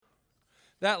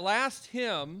That last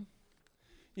hymn,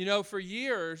 for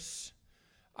years,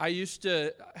 I used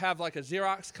to have like a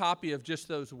Xerox copy of just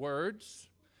those words.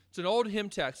 It's an old hymn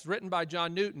text written by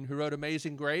John Newton, who wrote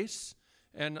Amazing Grace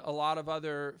and a lot of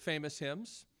other famous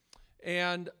hymns.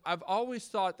 And I've always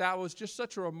thought that was just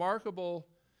such a remarkable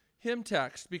hymn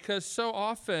text because so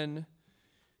often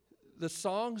the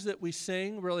songs that we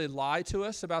sing really lie to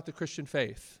us about the Christian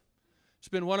faith. It's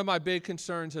been one of my big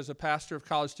concerns as a pastor of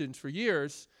college students for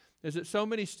years, is that so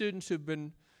many students who've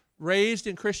been raised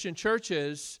in Christian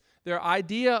churches, their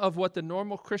idea of what the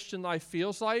normal Christian life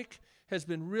feels like has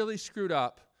been really screwed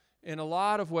up in a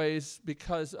lot of ways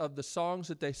because of the songs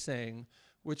that they sing,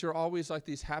 which are always like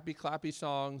these happy, clappy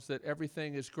songs that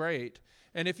everything is great.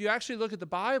 And if you actually look at the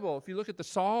Bible, if you look at the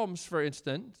Psalms, for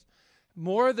instance,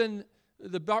 more than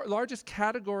the largest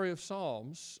category of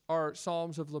Psalms are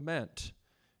Psalms of lament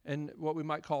and what we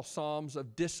might call Psalms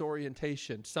of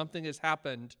disorientation. Something has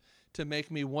happened to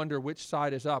make me wonder which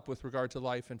side is up with regard to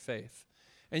life and faith.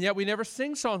 And yet we never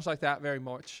sing songs like that very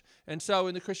much. And so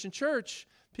in the Christian church,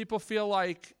 people feel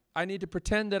like I need to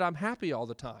pretend that I'm happy all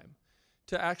the time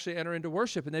to actually enter into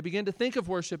worship. And they begin to think of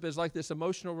worship as like this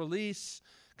emotional release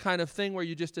kind of thing where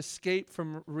you just escape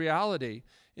from reality.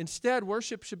 Instead,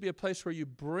 worship should be a place where you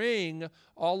bring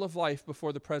all of life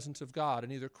before the presence of God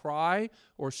and either cry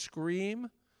or scream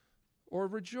or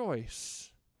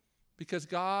rejoice, because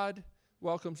God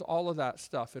welcomes all of that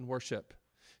stuff in worship.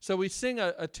 So we sing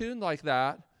a tune like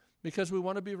that because we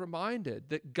want to be reminded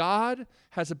that God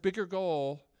has a bigger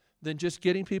goal than just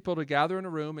getting people to gather in a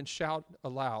room and shout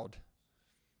aloud.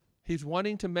 He's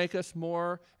wanting to make us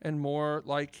more and more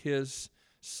like his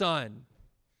Son.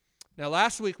 Now,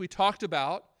 last week we talked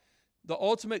about the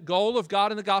ultimate goal of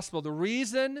God in the gospel. The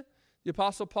reason, the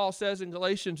Apostle Paul says in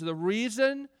Galatians, the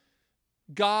reason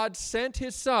God sent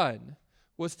his Son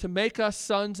was to make us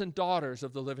sons and daughters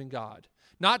of the living God.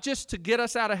 Not just to get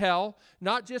us out of hell,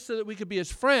 not just so that we could be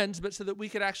his friends, but so that we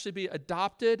could actually be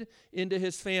adopted into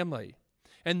his family.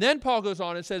 And then Paul goes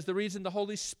on and says the reason the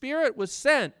Holy Spirit was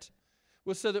sent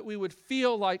was so that we would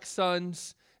feel like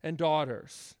sons and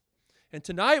daughters. And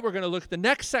tonight we're going to look at the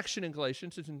next section in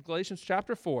Galatians. It's in Galatians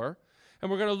chapter 4. And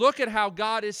we're going to look at how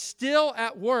God is still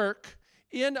at work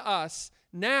in us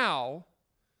now.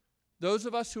 Those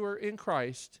of us who are in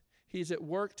Christ, he's at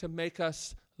work to make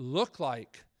us look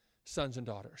like sons and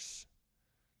daughters.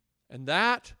 And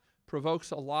that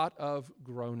provokes a lot of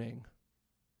groaning.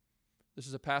 This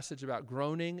is a passage about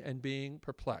groaning and being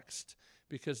perplexed,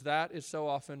 because that is so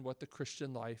often what the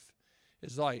Christian life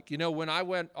is like. When I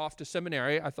went off to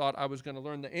seminary, I thought I was going to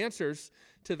learn the answers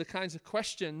to the kinds of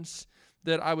questions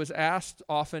that I was asked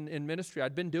often in ministry.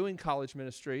 I'd been doing college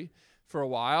ministry for a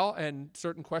while, and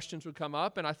certain questions would come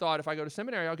up, and I thought if I go to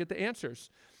seminary, I'll get the answers.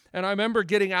 And I remember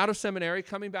getting out of seminary,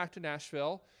 coming back to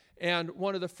Nashville, and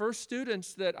one of the first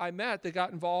students that I met that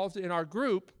got involved in our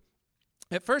group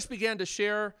at first began to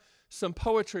share some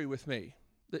poetry with me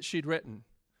that she'd written.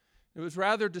 It was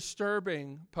rather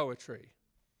disturbing poetry.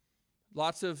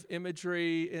 Lots of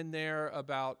imagery in there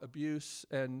about abuse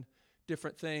and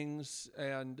different things,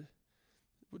 and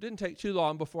it didn't take too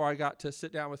long before I got to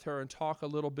sit down with her and talk a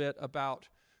little bit about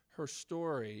her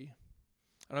story.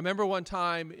 And I remember one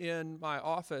time in my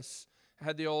office, I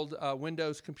had the old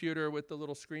Windows computer with the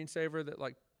little screensaver that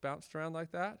like bounced around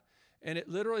like that, and it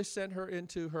literally sent her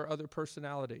into her other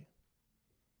personality.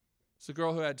 It's a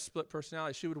girl who had split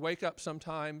personality. She would wake up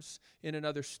sometimes in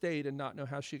another state and not know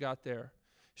how she got there.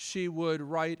 She would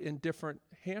write in different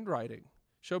handwriting.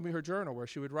 Showed me her journal where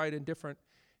she would write in different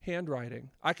handwriting.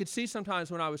 I could see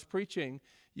sometimes when I was preaching,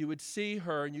 you would see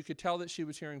her and you could tell that she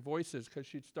was hearing voices because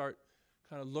she'd start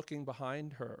kind of looking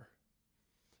behind her.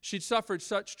 She'd suffered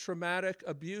such traumatic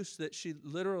abuse that she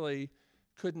literally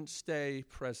couldn't stay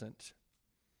present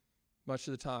much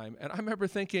of the time. And I remember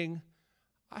thinking,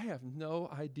 I have no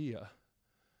idea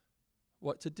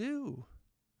what to do.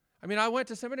 I mean, I went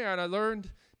to seminary and I learned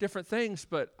different things,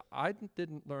 but I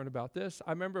didn't learn about this.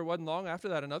 I remember it wasn't long after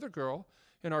that, another girl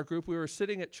in our group, we were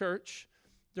sitting at church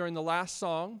during the last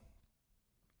song,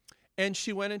 and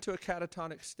she went into a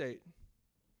catatonic state.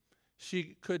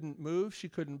 She couldn't move. She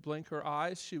couldn't blink her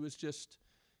eyes. She was just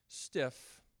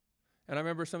stiff. And I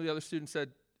remember some of the other students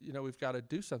said, we've got to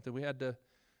do something. We had to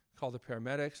call the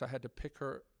paramedics. I had to pick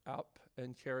her up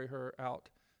and carry her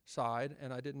outside,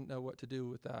 and I didn't know what to do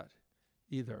with that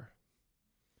either.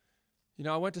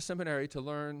 I went to seminary to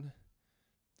learn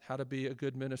how to be a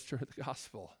good minister of the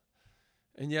gospel.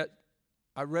 And yet,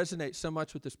 I resonate so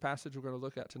much with this passage we're going to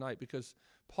look at tonight because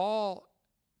Paul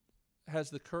has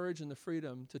the courage and the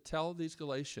freedom to tell these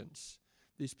Galatians,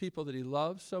 these people that he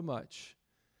loves so much,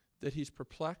 that he's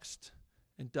perplexed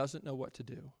and doesn't know what to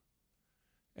do.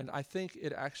 And I think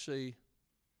it actually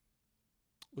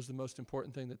was the most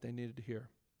important thing that they needed to hear.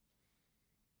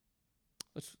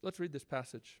 Let's read this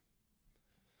passage.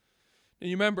 And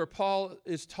you remember, Paul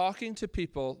is talking to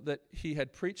people that he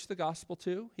had preached the gospel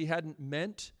to. He hadn't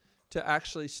meant to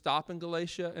actually stop in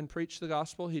Galatia and preach the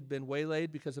gospel. He'd been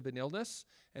waylaid because of an illness.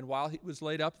 And while he was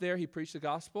laid up there, he preached the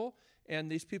gospel.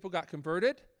 And these people got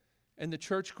converted. And the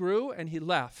church grew, and he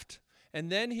left.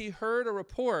 And then he heard a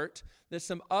report that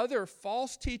some other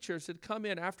false teachers had come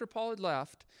in after Paul had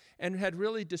left and had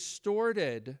really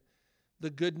distorted the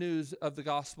good news of the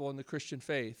gospel and the Christian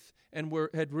faith, and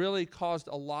had really caused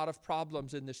a lot of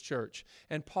problems in this church.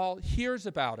 And Paul hears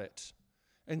about it.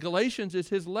 And Galatians is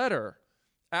his letter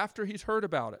after he's heard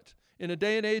about it. In a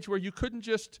day and age where you couldn't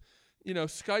just,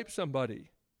 Skype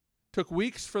somebody. Took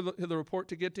weeks for the report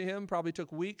to get to him, probably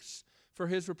took weeks for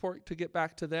his report to get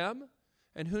back to them.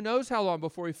 And who knows how long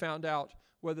before he found out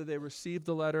whether they received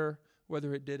the letter,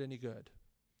 whether it did any good.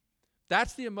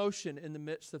 That's the emotion in the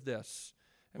midst of this.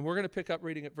 And we're going to pick up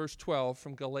reading at verse 12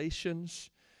 from Galatians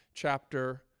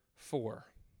chapter 4.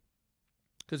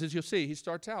 Because as you'll see, he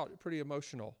starts out pretty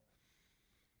emotional.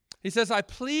 He says, I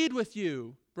plead with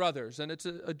you, brothers, and it's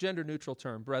a gender-neutral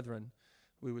term, brethren,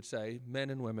 we would say, men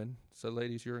and women, so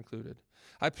ladies, you're included.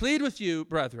 I plead with you,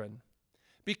 brethren,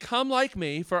 become like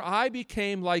me, for I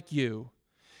became like you.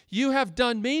 You have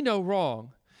done me no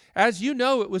wrong. As you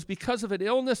know, it was because of an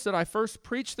illness that I first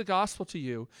preached the gospel to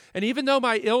you. And even though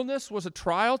my illness was a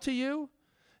trial to you,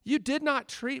 you did not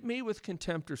treat me with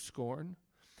contempt or scorn.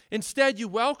 Instead, you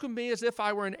welcomed me as if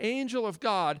I were an angel of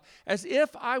God, as if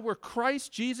I were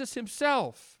Christ Jesus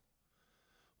himself.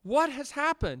 What has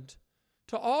happened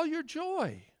to all your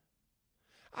joy?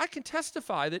 I can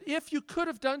testify that if you could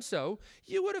have done so,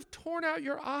 you would have torn out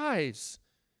your eyes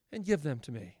and give them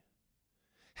to me.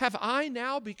 Have I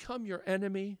now become your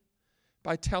enemy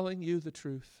by telling you the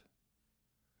truth?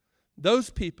 Those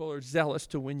people are zealous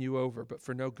to win you over, but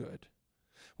for no good.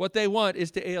 What they want is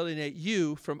to alienate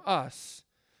you from us,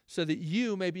 so that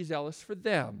you may be zealous for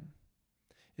them.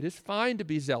 It is fine to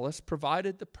be zealous,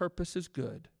 provided the purpose is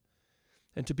good,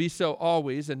 and to be so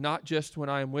always, and not just when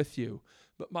I am with you.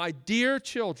 But my dear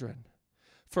children,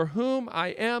 for whom I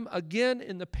am again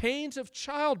in the pains of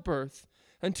childbirth,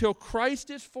 until Christ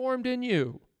is formed in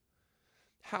you,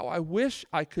 how I wish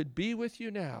I could be with you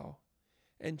now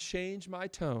and change my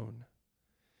tone,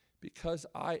 because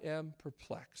I am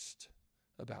perplexed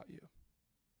about you.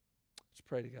 Let's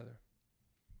pray together.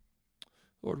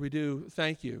 Lord, we do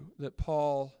thank you that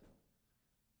Paul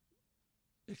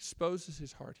exposes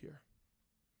his heart here,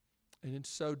 and in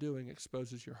so doing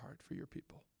exposes your heart for your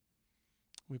people.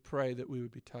 We pray that we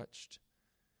would be touched,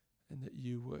 and that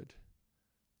you would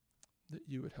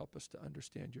help us to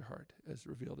understand your heart as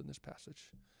revealed in this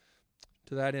passage.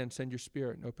 To that end, send your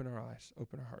Spirit and open our eyes,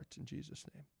 open our hearts in Jesus'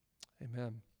 name.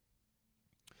 Amen.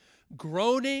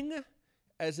 Groaning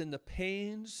as in the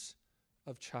pains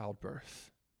of childbirth.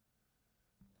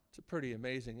 It's a pretty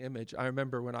amazing image. I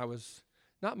remember when I was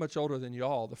not much older than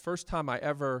y'all, the first time I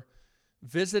ever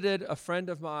visited a friend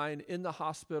of mine in the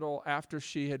hospital after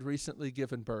she had recently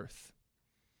given birth.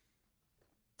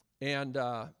 And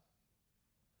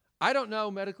I don't know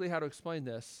medically how to explain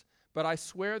this, but I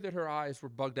swear that her eyes were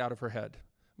bugged out of her head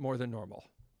more than normal.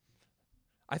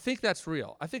 I think that's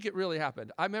real. I think it really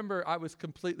happened. I remember I was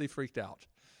completely freaked out.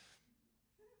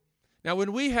 Now,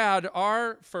 when we had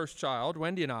our first child,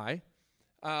 Wendy and I,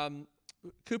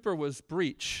 Cooper was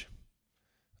breech,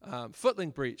 footling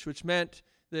breech, which meant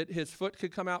that his foot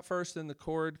could come out first and the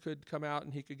cord could come out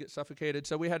and he could get suffocated.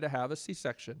 So we had to have a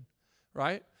C-section,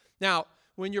 right? Now,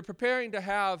 when you're preparing to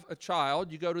have a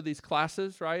child, you go to these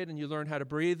classes, right, and you learn how to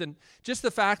breathe. And just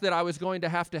the fact that I was going to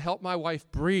have to help my wife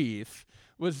breathe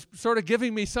was sort of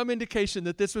giving me some indication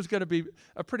that this was going to be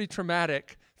a pretty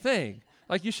traumatic thing.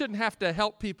 Like, you shouldn't have to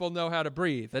help people know how to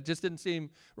breathe. That just didn't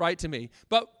seem right to me.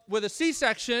 But with a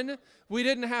C-section, we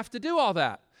didn't have to do all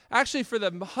that. Actually, for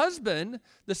the husband,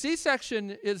 the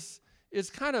C-section is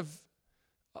kind of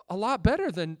a lot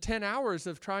better than 10 hours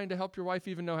of trying to help your wife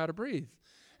even know how to breathe.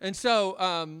 And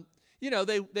so,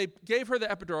 they gave her the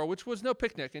epidural, which was no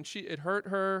picnic, and it hurt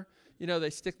her. They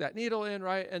stick that needle in,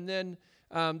 right? And then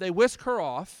they whisk her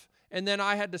off, and then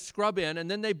I had to scrub in, and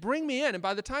then they bring me in. And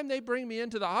by the time they bring me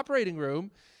into the operating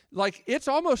room, it's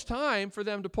almost time for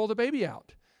them to pull the baby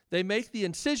out. They make the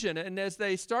incision, and as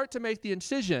they start to make the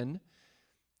incision,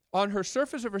 on her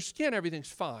surface of her skin,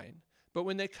 everything's fine. But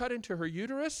when they cut into her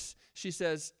uterus, she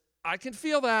says, I can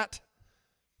feel that.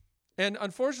 And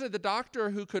unfortunately, the doctor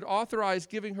who could authorize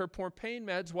giving her more pain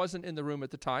meds wasn't in the room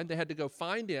at the time. They had to go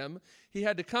find him. He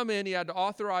had to come in. He had to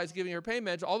authorize giving her pain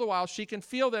meds. All the while, she can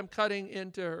feel them cutting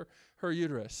into her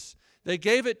uterus. They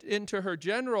gave it into her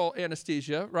general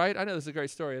anesthesia, right? I know this is a great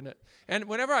story, isn't it? And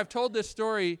whenever I've told this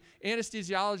story,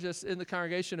 anesthesiologists in the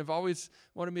congregation have always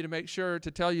wanted me to make sure to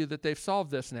tell you that they've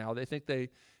solved this now. They think they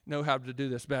know how to do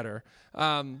this better.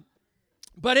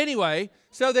 But anyway,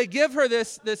 so they give her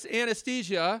this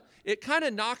anesthesia. It kind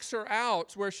of knocks her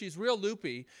out where she's real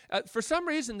loopy. For some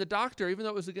reason, the doctor, even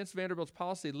though it was against Vanderbilt's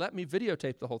policy, let me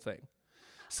videotape the whole thing.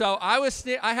 So this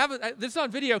is on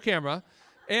video camera,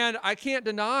 and I can't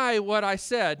deny what I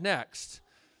said next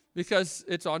because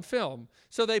it's on film.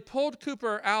 So they pulled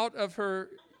Cooper out of her,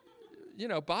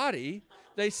 body.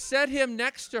 They set him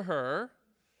next to her.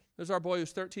 There's our boy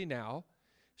who's 13 now.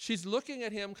 She's looking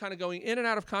at him, kind of going in and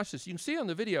out of consciousness. You can see on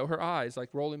the video her eyes like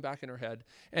rolling back in her head.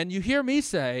 And you hear me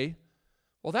say,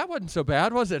 well, that wasn't so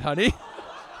bad, was it, honey?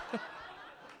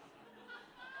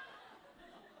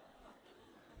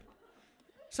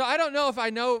 So I don't know if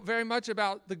I know very much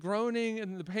about the groaning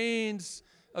and the pains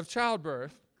of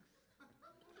childbirth.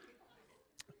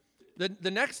 The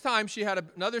next time she had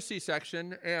another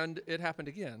C-section, and it happened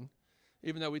again,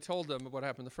 even though we told them what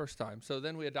happened the first time. So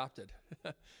then we adopted.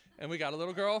 And we got a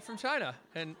little girl from China.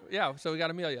 And so we got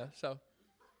Amelia. So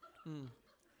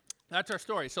that's our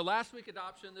story. So last week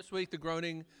adoption, this week the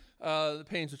groaning, the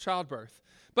pains of childbirth.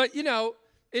 But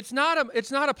it's not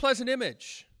a pleasant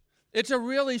image. It's a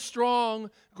really strong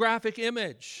graphic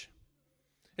image.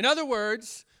 In other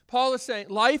words, Paul is saying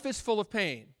life is full of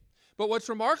pain. But what's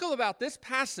remarkable about this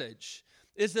passage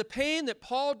is the pain that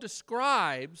Paul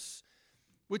describes,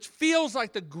 which feels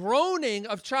like the groaning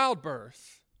of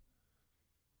childbirth,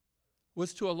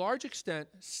 was to a large extent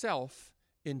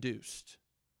self-induced.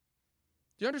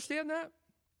 Do you understand that?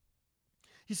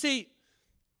 You see,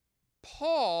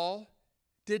 Paul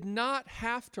did not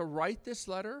have to write this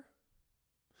letter.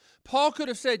 Paul could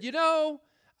have said,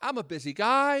 I'm a busy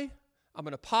guy. I'm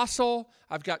an apostle.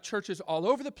 I've got churches all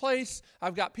over the place.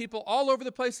 I've got people all over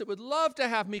the place that would love to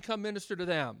have me come minister to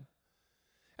them.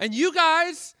 And you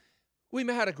guys, we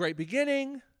had a great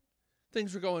beginning.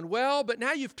 Things were going well, but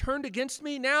now you've turned against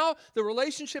me. Now the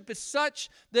relationship is such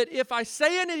that if I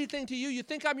say anything to you, you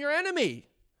think I'm your enemy.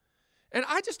 And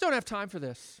I just don't have time for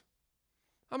this.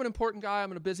 I'm an important guy.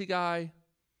 I'm a busy guy.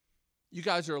 You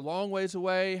guys are a long ways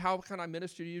away. How can I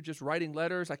minister to you just writing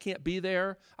letters? I can't be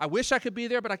there. I wish I could be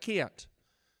there, but I can't.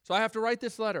 So I have to write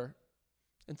this letter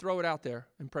and throw it out there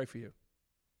and pray for you.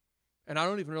 And I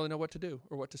don't even really know what to do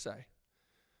or what to say.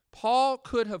 Paul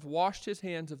could have washed his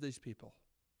hands of these people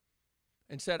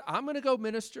and said, I'm going to go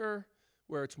minister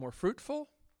where it's more fruitful,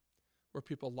 where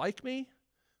people like me,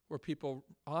 where people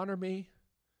honor me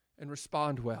and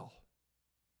respond well.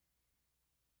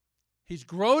 He's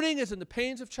groaning as in the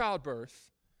pains of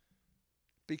childbirth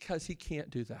because he can't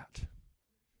do that.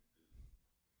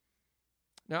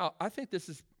 Now, I think this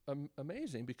is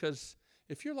amazing because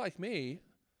if you're like me,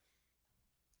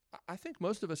 I think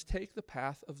most of us take the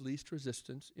path of least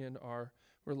resistance in our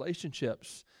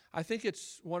relationships. I think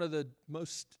it's one of the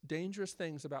most dangerous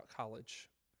things about college.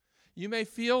 You may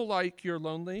feel like you're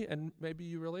lonely, and maybe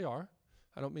you really are.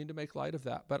 I don't mean to make light of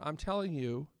that, but I'm telling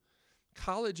you,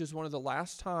 college is one of the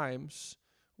last times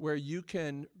where you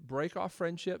can break off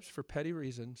friendships for petty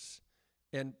reasons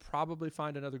and probably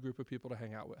find another group of people to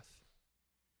hang out with.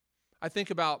 I think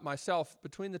about myself.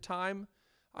 Between the time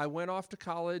I went off to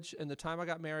college and the time I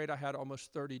got married, I had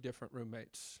almost 30 different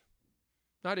roommates.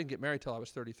 Now, I didn't get married till I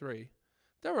was 33.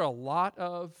 There were a lot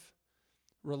of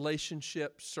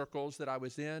relationship circles that I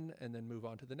was in and then move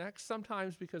on to the next.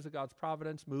 Sometimes because of God's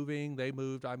providence, moving, they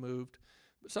moved, I moved.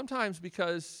 But sometimes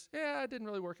because, it didn't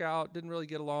really work out, didn't really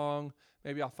get along.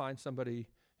 Maybe I'll find somebody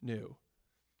new.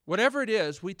 Whatever it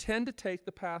is, we tend to take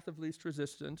the path of least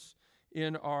resistance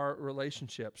in our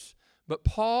relationships. But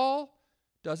Paul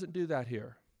doesn't do that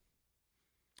here.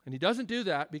 And he doesn't do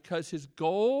that because his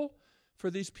goal for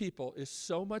these people is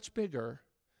so much bigger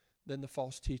than the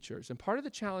false teachers. And part of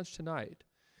the challenge tonight,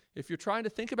 if you're trying to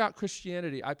think about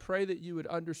Christianity, I pray that you would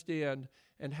understand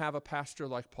and have a pastor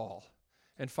like Paul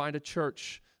and find a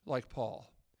church like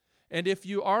Paul. And if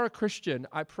you are a Christian,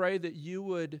 I pray that you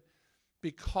would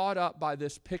be caught up by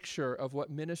this picture of what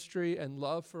ministry and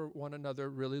love for one another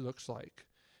really looks like,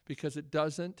 because it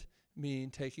doesn't mean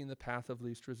taking the path of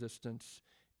least resistance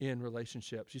in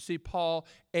relationships. You see, Paul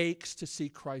aches to see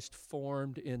Christ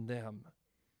formed in them.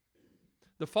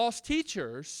 The false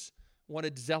teachers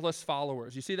wanted zealous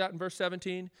followers. You see that in verse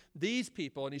 17? These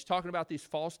people, and he's talking about these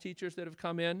false teachers that have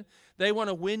come in, they want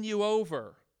to win you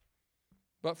over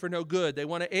but for no good. They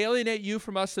want to alienate you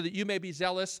from us so that you may be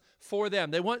zealous for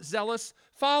them. They want zealous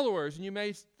followers. And you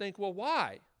may think, well,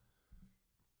 why?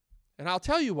 And I'll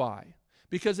tell you why.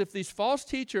 Because if these false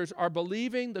teachers are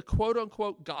believing the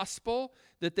quote-unquote gospel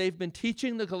that they've been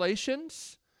teaching the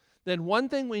Galatians, then one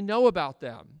thing we know about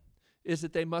them is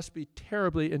that they must be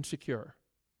terribly insecure.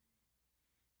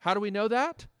 How do we know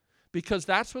that? Because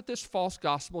that's what this false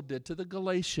gospel did to the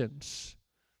Galatians.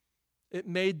 It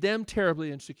made them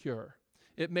terribly insecure.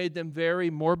 It made them very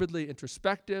morbidly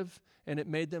introspective, and it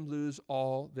made them lose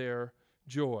all their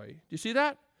joy. Do you see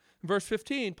that? In verse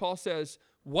 15, Paul says,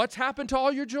 what's happened to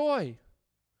all your joy?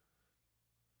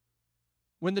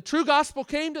 When the true gospel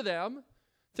came to them,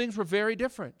 things were very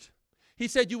different. He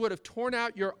said, you would have torn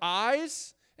out your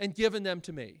eyes and given them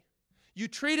to me. You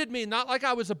treated me not like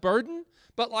I was a burden,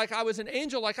 but like I was an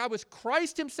angel, like I was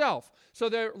Christ himself. So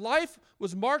their life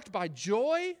was marked by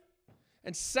joy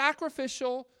and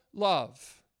sacrificial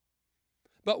love.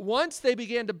 But once they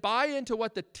began to buy into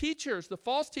what the teachers, the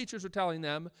false teachers were telling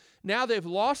them, now they've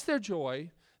lost their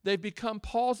joy. They've become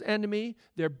Paul's enemy.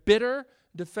 They're bitter,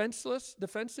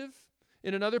 defensive.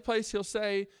 In another place, he'll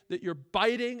say that you're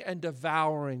biting and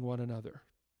devouring one another.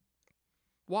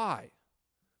 Why?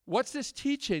 What's this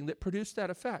teaching that produced that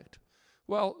effect?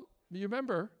 Well, you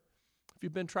remember, if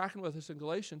you've been tracking with us in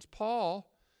Galatians,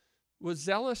 Paul was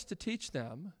zealous to teach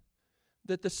them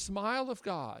that the smile of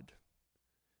God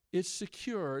is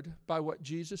secured by what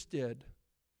Jesus did.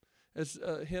 As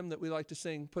a hymn that we like to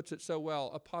sing puts it so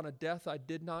well, upon a death I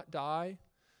did not die,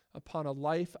 upon a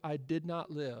life I did not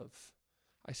live,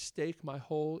 I stake my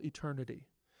whole eternity.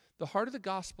 The heart of the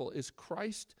gospel is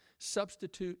Christ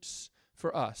substitutes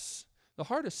for us. The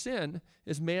heart of sin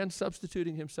is man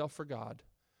substituting himself for God.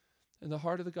 And the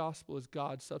heart of the gospel is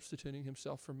God substituting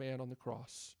himself for man on the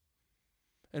cross.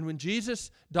 And when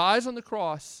Jesus dies on the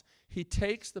cross, he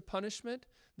takes the punishment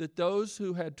that those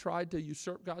who had tried to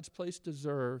usurp God's place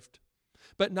deserved.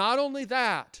 But not only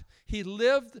that, he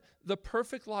lived the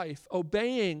perfect life,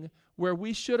 obeying where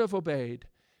we should have obeyed.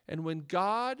 And when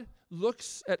God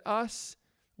looks at us,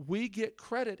 we get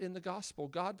credit in the gospel.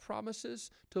 God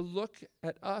promises to look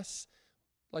at us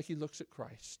like he looks at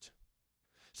Christ.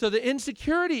 So the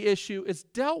insecurity issue is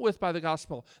dealt with by the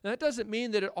gospel. Now, that doesn't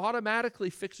mean that it automatically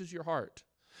fixes your heart.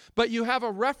 But you have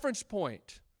a reference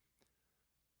point.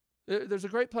 There's a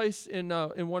great place in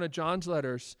one of John's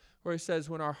letters where he says,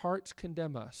 when our hearts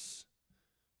condemn us,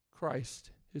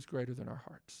 Christ is greater than our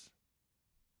hearts.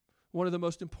 One of the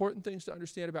most important things to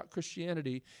understand about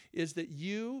Christianity is that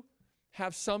you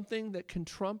have something that can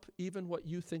trump even what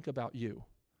you think about you,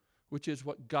 which is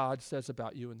what God says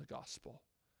about you in the gospel.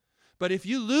 But if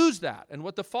you lose that, and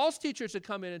what the false teachers have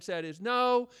come in and said is,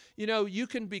 no, you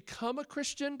can become a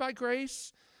Christian by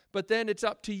grace, but then it's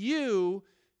up to you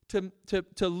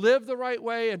to live the right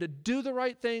way and to do the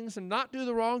right things and not do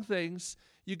the wrong things.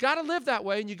 You got to live that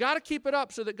way, and you got to keep it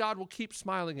up so that God will keep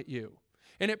smiling at you.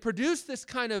 And it produced this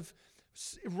kind of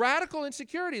radical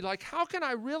insecurity, like how can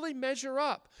I really measure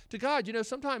up to God?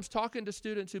 Sometimes talking to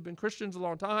students who've been Christians a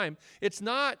long time, it's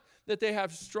not that they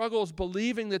have struggles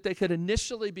believing that they could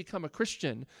initially become a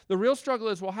Christian. The real struggle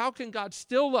is, well, how can God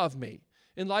still love me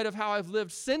in light of how I've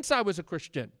lived since I was a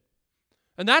Christian?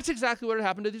 And that's exactly what had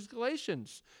happened to these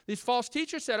Galatians. These false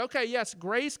teachers said, okay, yes,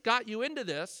 grace got you into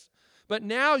this, but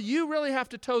now you really have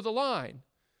to toe the line.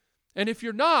 And if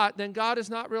you're not, then God is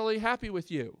not really happy with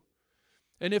you.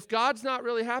 And if God's not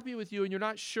really happy with you and you're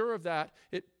not sure of that,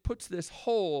 it puts this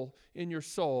hole in your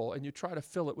soul and you try to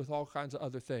fill it with all kinds of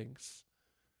other things.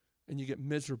 And you get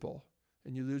miserable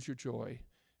and you lose your joy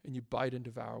and you bite and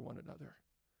devour one another.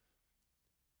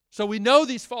 So we know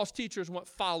these false teachers want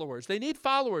followers. They need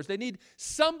followers. They need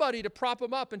somebody to prop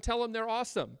them up and tell them they're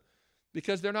awesome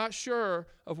because they're not sure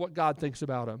of what God thinks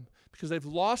about them, because they've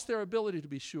lost their ability to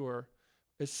be sure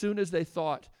as soon as they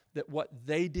thought that what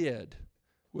they did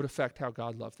would affect how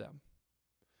God loved them.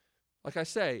 Like I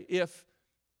say, if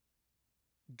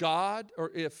God,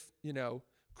 or if,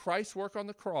 Christ's work on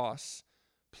the cross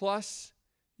plus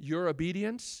your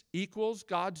obedience equals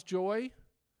God's joy,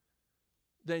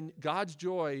 then God's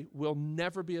joy will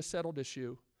never be a settled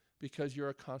issue because you're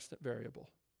a constant variable.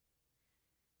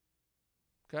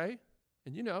 Okay?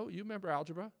 And you remember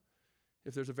algebra.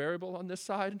 If there's a variable on this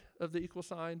side of the equal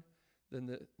sign,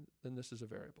 then this is a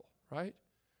variable, right?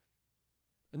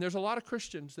 And there's a lot of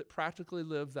Christians that practically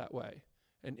live that way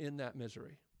and in that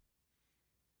misery.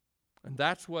 And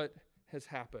that's what has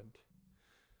happened.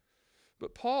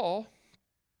 But Paul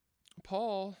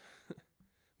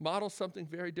models something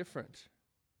very different.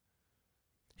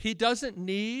 He doesn't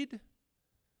need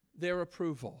their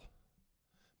approval,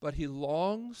 but he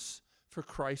longs for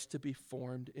Christ to be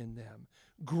formed in them.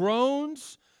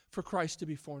 Groans for Christ to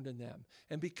be formed in them.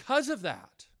 And because of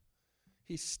that,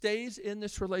 he stays in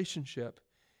this relationship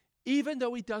even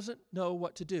though he doesn't know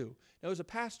what to do. Now, as a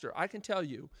pastor, I can tell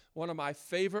you one of my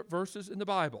favorite verses in the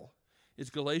Bible is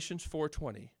Galatians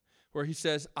 4:20, where he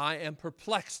says, I am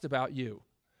perplexed about you.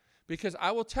 Because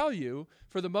I will tell you,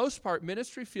 for the most part,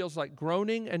 ministry feels like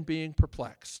groaning and being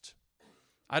perplexed.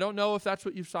 I don't know if that's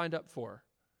what you've signed up for,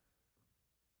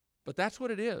 but that's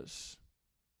what it is.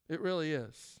 It really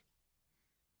is.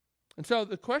 And so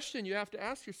the question you have to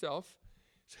ask yourself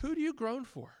is, who do you groan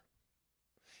for?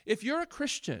 If you're a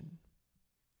Christian,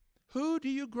 who do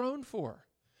you groan for?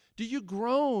 Do you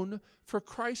groan for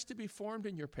Christ to be formed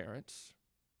in your parents?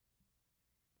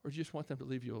 Or do you just want them to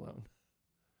leave you alone?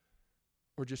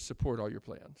 Or just support all your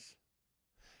plans?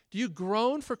 Do you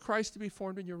groan for Christ to be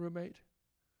formed in your roommate?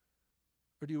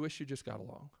 Or do you wish you just got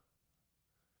along?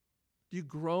 Do you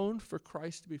groan for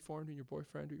Christ to be formed in your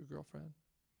boyfriend or your girlfriend?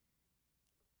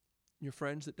 Your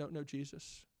friends that don't know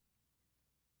Jesus?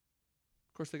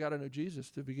 Of course, they got to know Jesus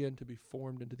to begin to be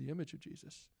formed into the image of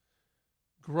Jesus.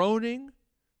 Groaning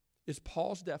is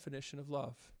Paul's definition of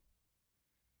love.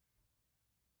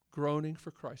 Groaning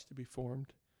for Christ to be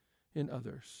formed in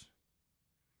others.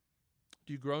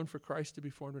 Do you groan for Christ to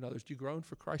be formed in others? Do you groan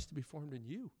for Christ to be formed in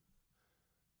you?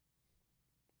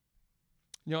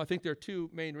 You know, I think there are two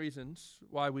main reasons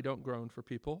why we don't groan for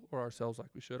people or ourselves like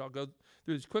we should. I'll go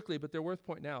through these quickly, but they're worth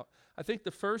pointing out. I think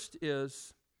the first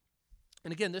is,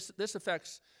 and again, this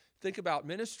affects, think about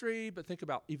ministry, but think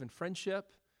about even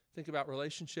friendship. Think about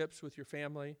relationships with your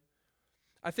family.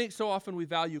 I think so often we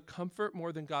value comfort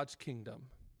more than God's kingdom.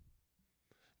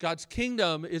 God's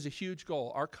kingdom is a huge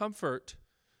goal. Our comfort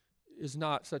is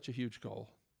not such a huge goal.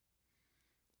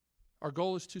 Our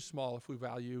goal is too small if we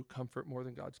value comfort more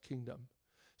than God's kingdom.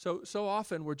 So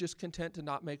often we're just content to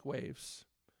not make waves,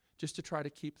 just to try to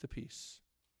keep the peace.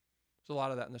 There's a lot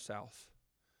of that in the South,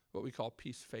 what we call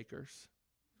peace fakers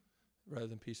rather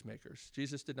than peacemakers.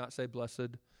 Jesus did not say,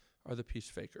 blessed are the peace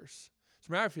fakers. As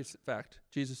a matter of fact,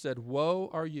 Jesus said, woe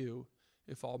are you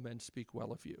if all men speak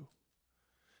well of you.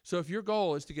 So if your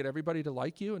goal is to get everybody to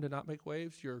like you and to not make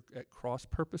waves, you're at cross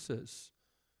purposes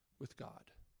with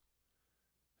God.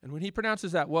 And when he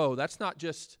pronounces that woe, that's not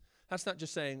just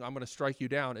saying, I'm going to strike you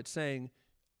down. It's saying,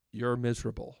 you're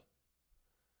miserable.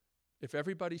 If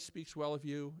everybody speaks well of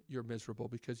you, you're miserable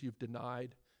because you've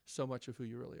denied so much of who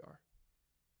you really are.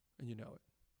 And you know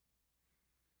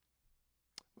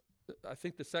it. I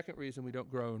think the second reason we don't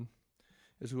groan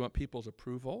is we want people's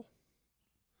approval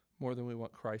more than we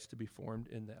want Christ to be formed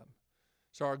in them.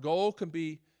 So our goal can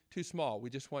be too small. We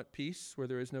just want peace where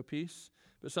there is no peace.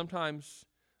 But sometimes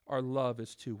our love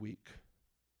is too weak.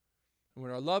 And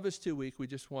when our love is too weak, we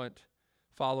just want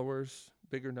followers,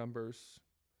 bigger numbers.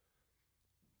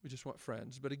 We just want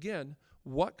friends. But again,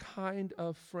 what kind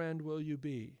of friend will you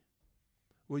be?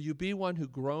 Will you be one who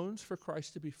groans for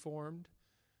Christ to be formed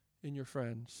in your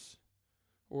friends?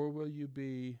 Or will you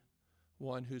be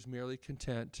one who's merely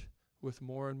content with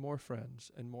more and more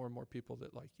friends and more people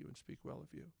that like you and speak well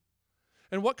of you?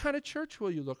 And what kind of church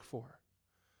will you look for?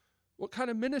 What kind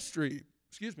of ministry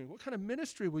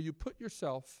will you put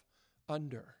yourself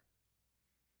under?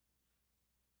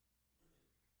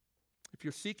 If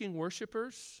you're seeking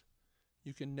worshipers,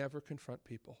 you can never confront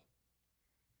people.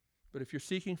 But if you're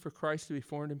seeking for Christ to be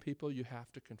formed in people, you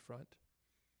have to confront.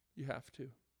 You have to.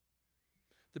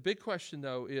 The big question,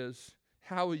 though, is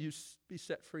how will you be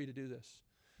set free to do this?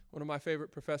 One of my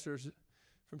favorite professors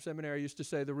from seminary used to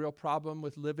say the real problem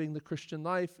with living the Christian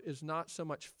life is not so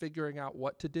much figuring out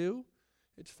what to do,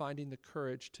 it's finding the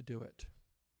courage to do it.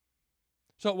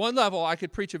 So at one level, I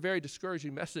could preach a very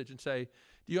discouraging message and say,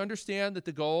 do you understand that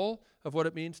the goal of what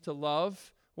it means to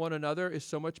love one another is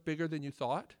so much bigger than you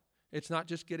thought? It's not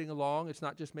just getting along. It's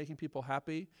not just making people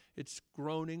happy. It's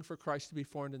groaning for Christ to be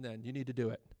formed in them. You need to do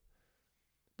it.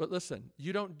 But listen,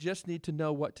 you don't just need to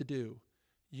know what to do.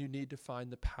 You need to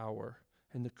find the power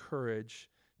and the courage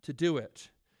to do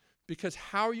it. Because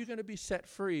how are you going to be set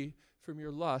free from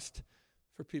your lust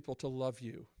for people to love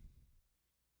you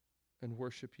and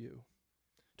worship you?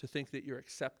 To think that you're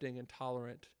accepting and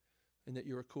tolerant and that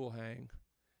you're a cool hang,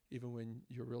 even when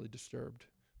you're really disturbed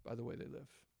by the way they live.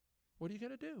 What are you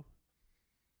going to do?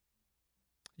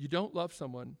 You don't love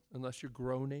someone unless you're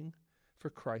groaning for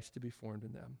Christ to be formed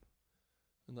in them.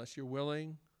 Unless you're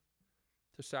willing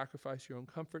to sacrifice your own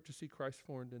comfort to see Christ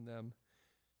formed in them,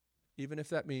 even if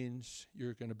that means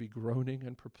you're going to be groaning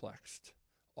and perplexed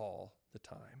all the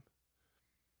time.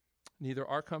 Neither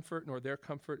our comfort nor their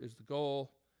comfort is the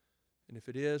goal. And if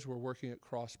it is, we're working at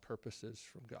cross purposes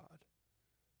from God.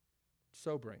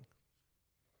 Sobering.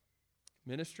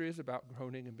 Ministry is about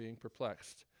groaning and being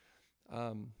perplexed.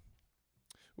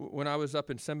 When I was up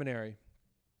in seminary,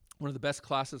 one of the best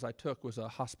classes I took was a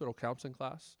hospital counseling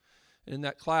class. In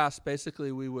that class,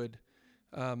 basically, we would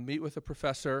meet with a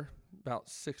professor, about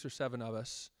 6 or 7 of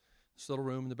us, this little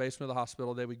room in the basement of the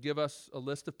hospital. They would give us a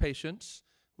list of patients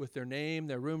with their name,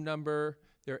 their room number,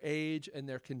 their age, and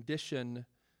their condition,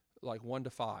 like 1 to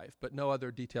 5, but no other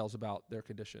details about their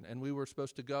condition. And we were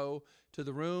supposed to go to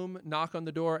the room, knock on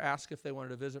the door, ask if they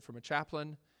wanted a visit from a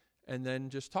chaplain, and then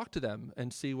just talk to them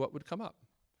and see what would come up.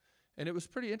 And it was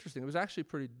pretty interesting. It was actually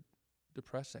pretty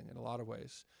depressing in a lot of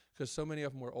ways, because so many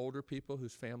of them were older people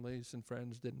whose families and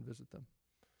friends didn't visit them,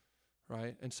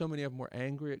 right? And so many of them were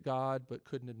angry at God but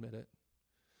couldn't admit it.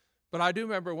 But I do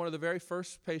remember one of the very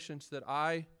first patients that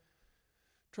I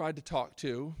tried to talk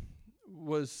to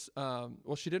was,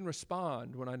 she didn't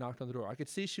respond when I knocked on the door. I could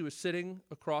see she was sitting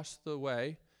across the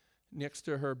way next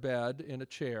to her bed in a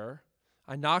chair.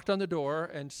 I knocked on the door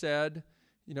and said,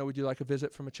 would you like a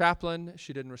visit from a chaplain?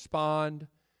 She didn't respond.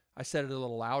 I said it a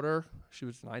little louder. She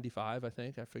was 95, I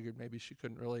think. I figured maybe she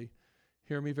couldn't really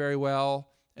hear me very well.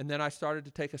 And then I started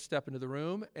to take a step into the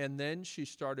room, and then she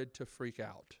started to freak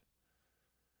out.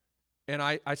 And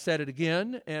I said it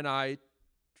again, and I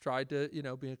tried to,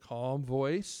 be in a calm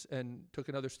voice and took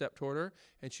another step toward her,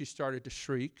 and she started to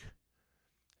shriek,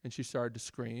 and she started to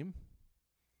scream.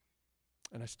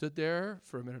 And I stood there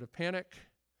for a minute of panic.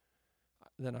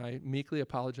 Then I meekly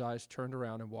apologized, turned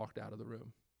around, and walked out of the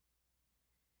room.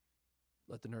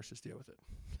 Let the nurses deal with it,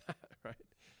 right?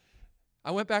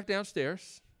 I went back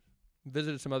downstairs,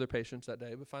 visited some other patients that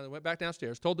day, but finally went back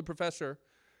downstairs, told the professor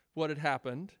what had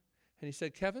happened, and he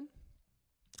said, Kevin,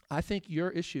 I think your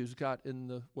issues got in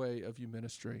the way of you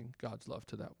ministering God's love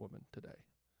to that woman today.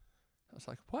 I was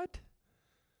like, what?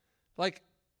 Like,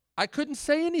 I couldn't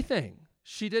say anything.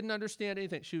 She didn't understand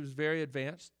anything. She was very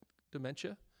advanced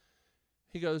dementia.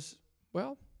 He goes,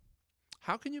 well,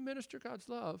 how can you minister God's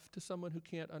love to someone who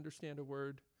can't understand a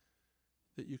word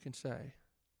that you can say?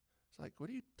 It's like, what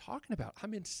are you talking about?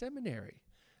 I'm in seminary.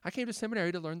 I came to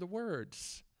seminary to learn the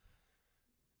words.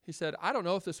 He said, I don't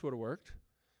know if this would have worked,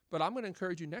 but I'm going to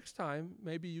encourage you next time,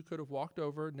 maybe you could have walked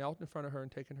over, knelt in front of her,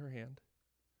 and taken her hand.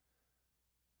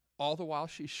 All the while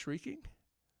she's shrieking?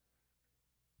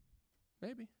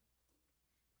 Maybe.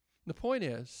 The point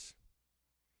is,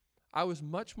 I was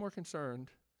much more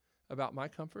concerned about my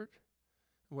comfort,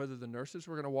 whether the nurses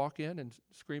were going to walk in and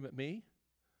scream at me,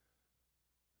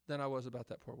 than I was about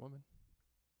that poor woman.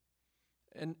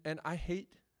 And I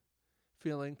hate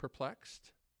feeling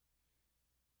perplexed.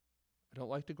 I don't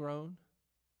like to groan.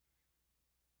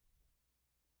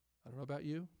 I don't know about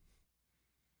you.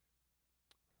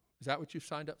 Is that what you've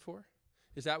signed up for?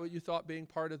 Is that what you thought being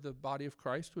part of the body of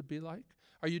Christ would be like?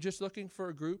 Are you just looking for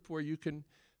a group where you can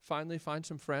finally find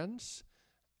some friends?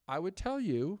 I would tell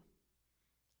you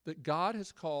that God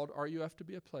has called RUF to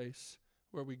be a place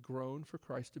where we groan for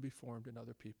Christ to be formed in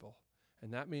other people.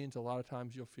 And that means a lot of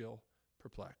times you'll feel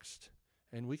perplexed.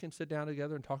 And we can sit down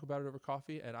together and talk about it over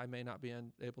coffee, and I may not be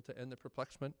able to end the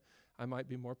perplexment. I might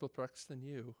be more perplexed than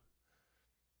you.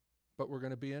 But we're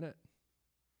going to be in it.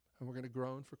 And we're going to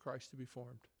groan for Christ to be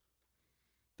formed.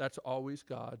 That's always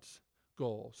God's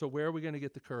goal. So where are we going to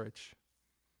get the courage?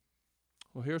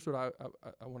 Well, here's what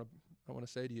I want to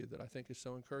say to you that I think is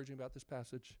so encouraging about this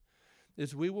passage,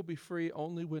 is we will be free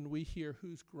only when we hear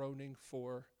who's groaning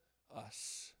for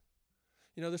us.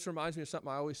 This reminds me of something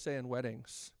I always say in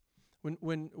weddings.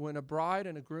 When a bride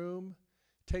and a groom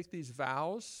take these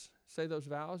vows, say those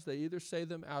vows, they either say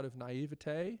them out of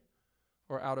naivete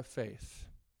or out of faith.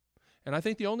 And I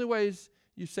think the only ways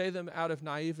you say them out of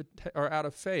naivete or out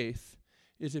of faith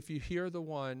is if you hear the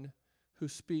one who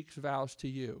speaks vows to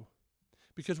you.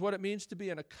 Because what it means to be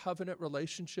in a covenant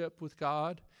relationship with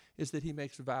God is that he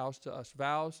makes vows to us,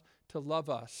 vows to love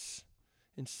us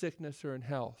in sickness or in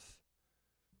health,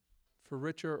 for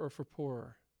richer or for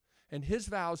poorer. And his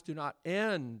vows do not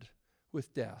end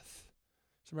with death.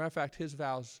 As a matter of fact, his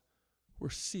vows were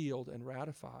sealed and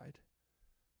ratified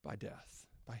by death,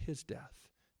 by his death.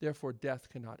 Therefore, death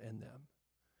cannot end them.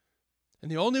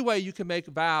 And the only way you can make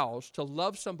vows to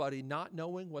love somebody not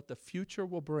knowing what the future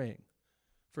will bring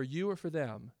for you or for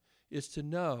them is to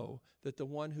know that the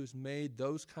one who's made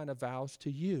those kind of vows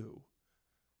to you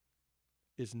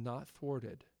is not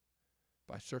thwarted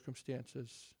by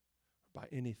circumstances, by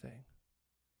anything.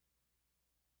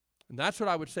 And that's what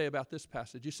I would say about this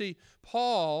passage. You see,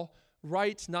 Paul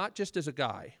writes not just as a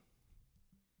guy.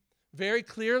 Very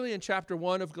clearly in chapter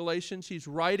 1 of Galatians, he's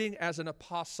writing as an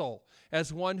apostle,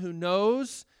 as one who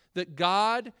knows that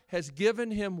God has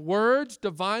given him words,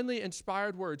 divinely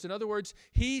inspired words. In other words,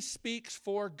 he speaks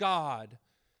for God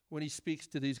when he speaks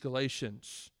to these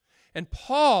Galatians. And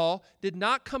Paul did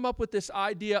not come up with this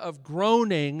idea of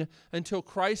groaning until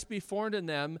Christ be formed in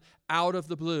them out of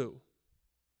the blue.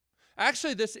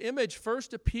 Actually, this image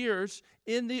first appears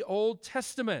in the Old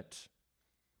Testament.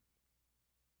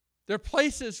 There are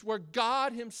places where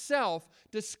God himself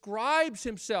describes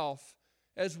himself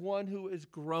as one who is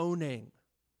groaning.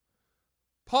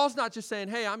 Paul's not just saying,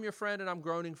 hey, I'm your friend and I'm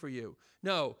groaning for you.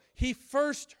 No, he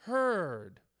first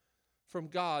heard from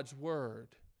God's word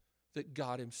that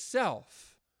God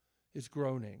himself is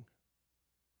groaning.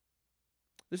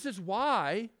 This is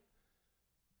why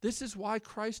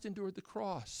Christ endured the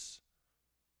cross.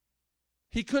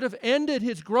 He could have ended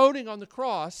his groaning on the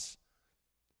cross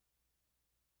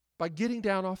by getting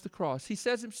down off the cross. He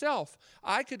says himself,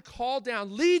 I could call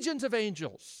down legions of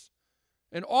angels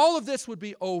and all of this would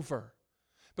be over.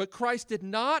 But Christ did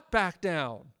not back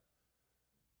down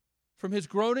from his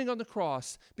groaning on the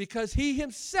cross because he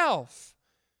himself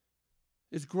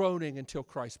is groaning until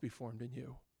Christ be formed in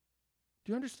you.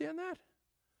 Do you understand that?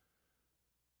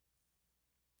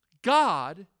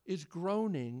 God is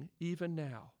groaning even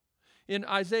now. In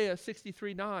Isaiah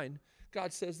 63:9,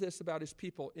 God says this about his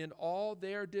people, in all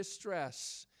their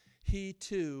distress, he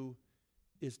too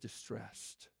is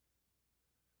distressed.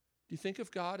 Do you think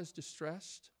of God as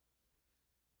distressed?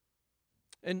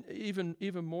 And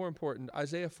even more important,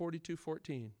 Isaiah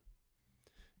 42:14.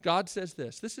 God says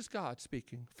this. This is God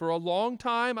speaking. For a long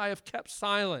time I have kept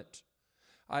silent.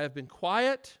 I have been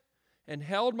quiet and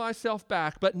held myself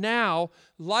back. But now,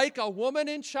 like a woman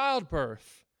in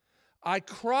childbirth, I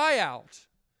cry out,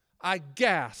 I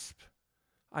gasp,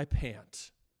 I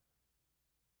pant.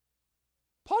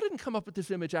 Paul didn't come up with this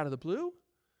image out of the blue.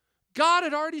 God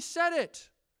had already said it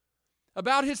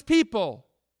about his people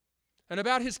and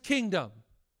about his kingdom.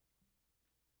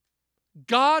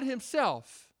 God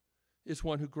himself is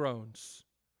one who groans.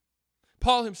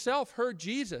 Paul himself heard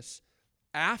Jesus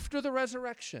after the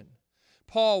resurrection.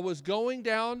 Paul was going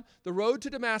down the road to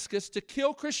Damascus to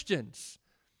kill Christians.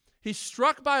 He's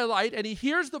struck by a light and he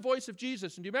hears the voice of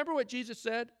Jesus. And do you remember what Jesus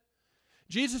said?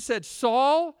 Jesus said,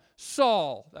 Saul,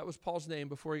 Saul, that was Paul's name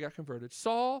before he got converted.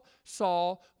 Saul,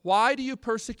 Saul, why do you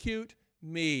persecute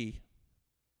me?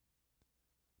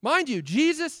 Mind you,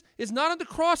 Jesus is not on the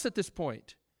cross at this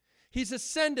point. He's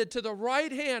ascended to the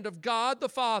right hand of God the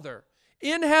Father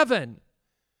in heaven.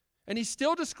 And he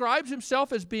still describes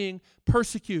himself as being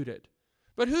persecuted.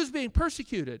 But who's being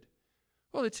persecuted?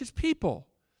 Well, it's his people,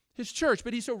 his church.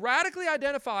 But he so radically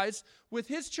identifies with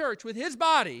his church, with his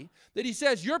body, that he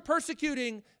says, you're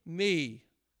persecuting me.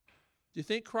 Do you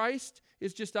think Christ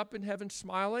is just up in heaven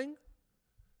smiling?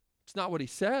 It's not what he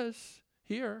says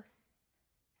here.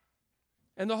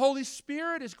 And the Holy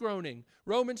Spirit is groaning.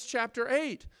 Romans chapter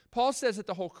 8. Paul says that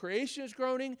the whole creation is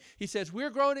groaning. He says we're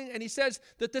groaning. And he says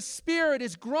that the Spirit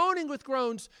is groaning with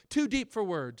groans too deep for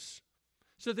words.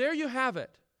 So there you have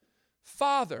it.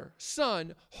 Father,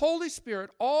 Son, Holy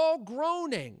Spirit, all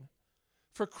groaning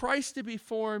for Christ to be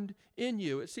formed in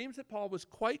you. It seems that Paul was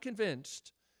quite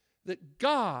convinced that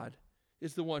God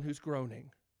is the one who's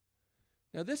groaning.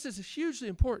 Now this is hugely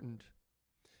important.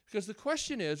 Because the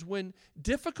question is, when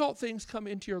difficult things come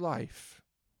into your life,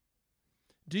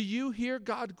 do you hear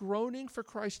God groaning for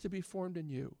Christ to be formed in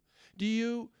you? Do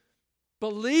you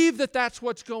believe that that's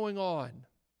what's going on?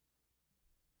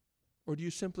 Or do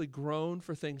you simply groan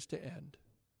for things to end?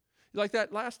 Like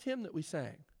that last hymn that we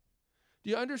sang. Do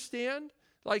you understand?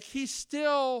 Like he's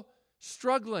still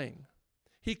struggling.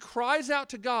 He cries out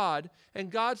to God,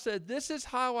 and God said, this is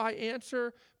how I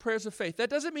answer prayers of faith. That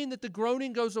doesn't mean that the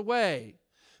groaning goes away.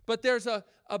 But there's a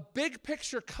big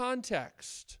picture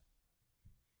context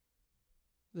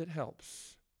that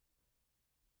helps.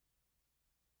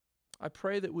 I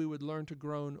pray that we would learn to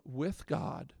groan with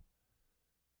God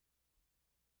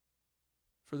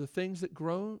for the things that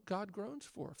God groans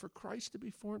for Christ to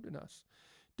be formed in us.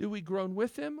 Do we groan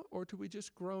with him or do we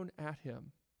just groan at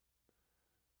him?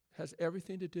 It has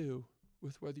everything to do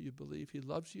with whether you believe he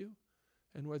loves you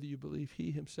and whether you believe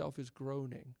he himself is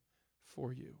groaning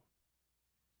for you.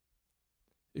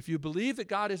 If you believe that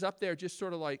God is up there just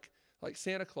sort of like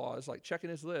Santa Claus, like checking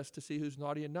his list to see who's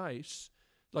naughty and nice,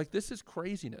 like this is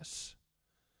craziness.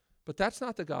 But that's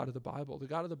not the God of the Bible. The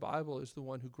God of the Bible is the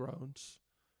one who groans.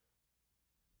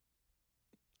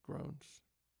 Groans.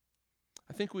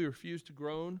 I think we refuse to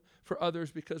groan for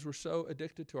others because we're so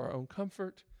addicted to our own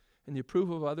comfort and the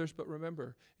approval of others. But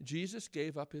remember, Jesus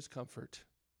gave up his comfort.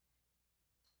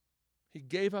 He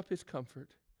gave up his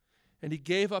comfort. And he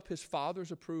gave up his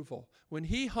Father's approval. When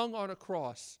he hung on a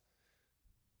cross,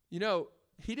 he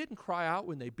didn't cry out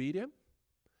when they beat him.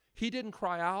 He didn't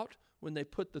cry out when they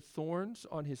put the thorns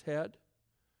on his head.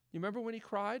 You remember when he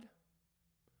cried?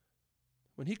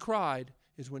 When he cried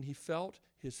is when he felt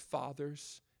his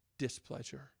Father's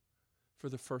displeasure for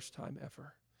the first time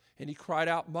ever. And he cried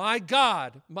out, my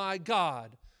God,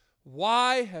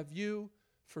 why have you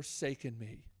forsaken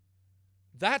me?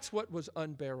 That's what was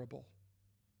unbearable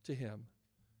to him.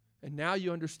 And now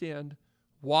you understand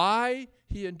why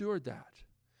he endured that.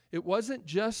 It wasn't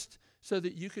just so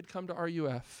that you could come to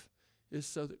RUF. It's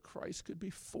so that Christ could be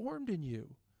formed in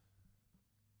you.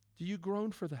 Do you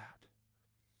groan for that?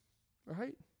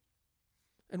 Right?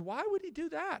 And why would he do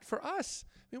that for us?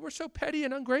 I mean, we're so petty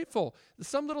and ungrateful.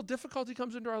 Some little difficulty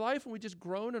comes into our life and we just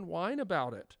groan and whine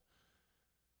about it.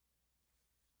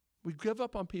 We give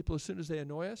up on people as soon as they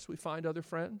annoy us. We find other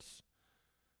friends.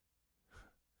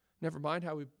 Never mind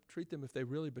how we treat them if they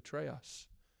really betray us.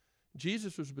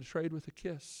 Jesus was betrayed with a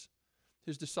kiss.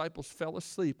 His disciples fell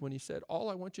asleep when he said, all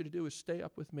I want you to do is stay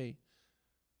up with me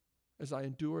as I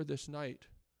endure this night.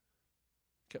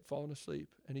 Kept falling asleep.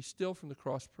 And he still from the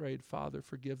cross prayed, Father,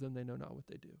 forgive them, they know not what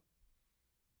they do.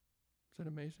 Isn't that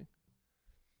amazing?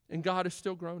 And God is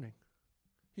still groaning.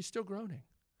 He's still groaning.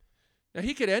 Now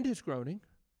he could end his groaning.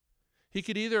 He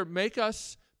could either make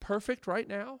us perfect right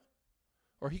now,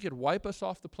 or he could wipe us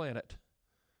off the planet.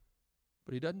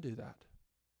 But he doesn't do that.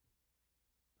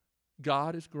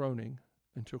 God is groaning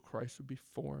until Christ would be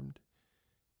formed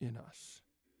in us.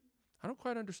 I don't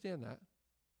quite understand that.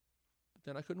 But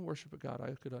then I couldn't worship a God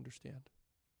I could understand.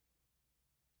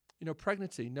 You know,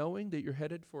 pregnancy, knowing that you're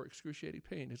headed for excruciating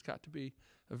pain has got to be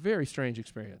a very strange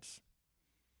experience.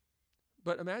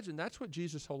 But imagine that's what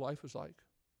Jesus' whole life was like.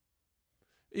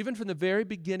 Even from the very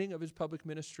beginning of his public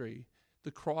ministry,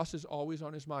 the cross is always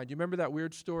on his mind. You remember that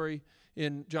weird story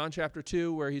in John chapter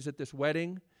 2 where he's at this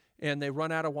wedding and they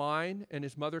run out of wine and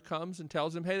his mother comes and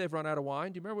tells him, hey, they've run out of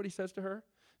wine. Do you remember what he says to her?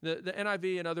 The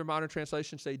NIV and other modern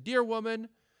translations say, dear woman,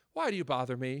 why do you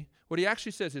bother me? What he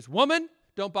actually says is, woman,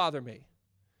 don't bother me.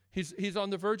 He's on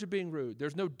the verge of being rude.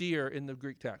 There's no dear in the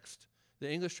Greek text. The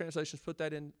English translations put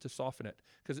that in to soften it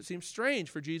because it seems strange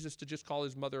for Jesus to just call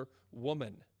his mother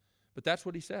woman. But that's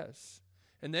what he says.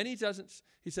 And then he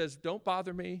says, don't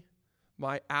bother me.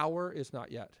 My hour is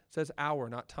not yet. It says hour,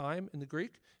 not time in the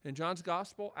Greek. In John's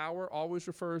gospel, hour always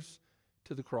refers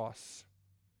to the cross.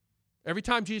 Every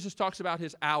time Jesus talks about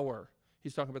his hour,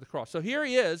 he's talking about the cross. So here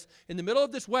he is in the middle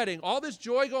of this wedding, all this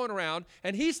joy going around,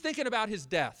 and he's thinking about his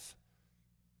death.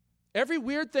 Every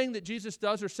weird thing that Jesus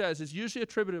does or says is usually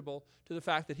attributable to the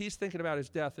fact that he's thinking about his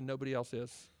death and nobody else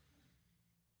is.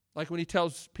 Like when he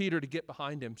tells Peter to get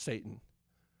behind him, Satan.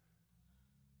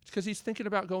 It's because he's thinking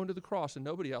about going to the cross and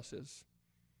nobody else is.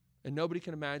 And nobody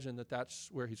can imagine that that's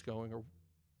where he's going or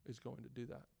is going to do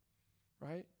that.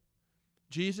 Right?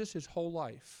 Jesus, his whole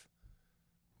life,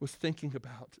 was thinking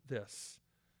about this.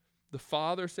 The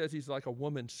Father says he's like a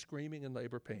woman screaming in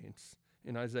labor pains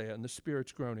in Isaiah, and the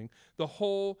Spirit's groaning. The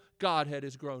whole Godhead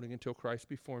is groaning until Christ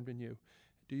be formed in you.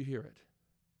 Do you hear it?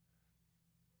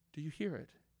 Do you hear it?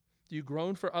 Do you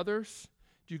groan for others?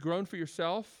 Do you groan for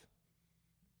yourself?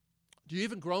 Do you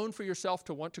even groan for yourself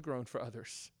to want to groan for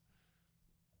others?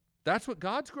 That's what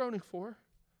God's groaning for.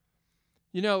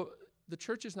 You know, the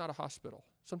church is not a hospital.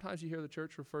 Sometimes you hear the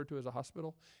church referred to as a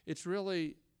hospital. It's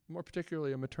really, more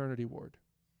particularly, a maternity ward.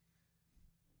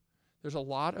 There's a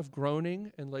lot of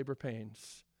groaning and labor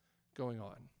pains going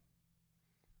on.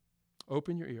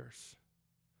 Open your ears.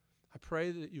 I pray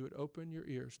that you would open your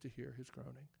ears to hear his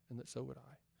groaning, and that so would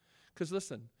I. Because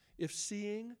listen, if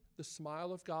seeing the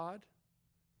smile of God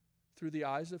through the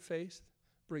eyes of faith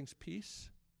brings peace,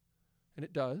 and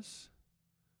it does,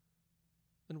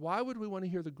 then why would we want to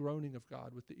hear the groaning of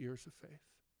God with the ears of faith?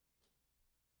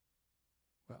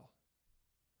 Well,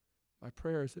 my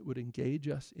prayer is it would engage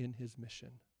us in his mission.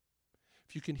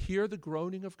 If you can hear the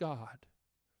groaning of God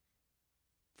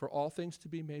for all things to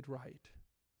be made right,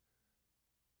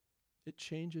 it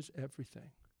changes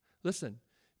everything. Listen,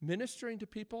 ministering to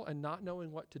people and not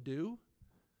knowing what to do,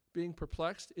 being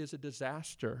perplexed, is a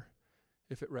disaster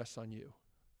if it rests on you.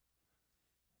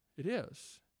 It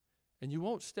is. And you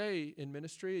won't stay in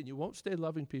ministry and you won't stay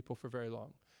loving people for very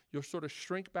long. You'll sort of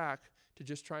shrink back to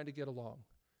just trying to get along.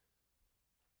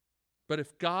 But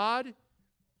if God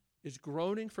is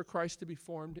groaning for Christ to be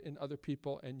formed in other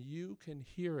people and you can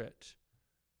hear it,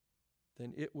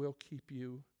 then it will keep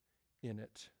you in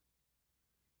it.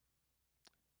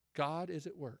 God is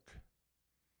at work.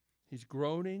 He's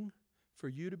groaning for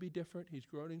you to be different. He's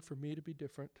groaning for me to be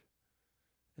different.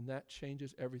 And that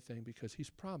changes everything because he's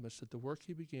promised that the work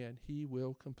he began, he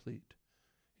will complete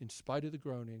in spite of the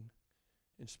groaning,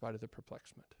 in spite of the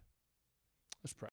perplexement. Let's pray.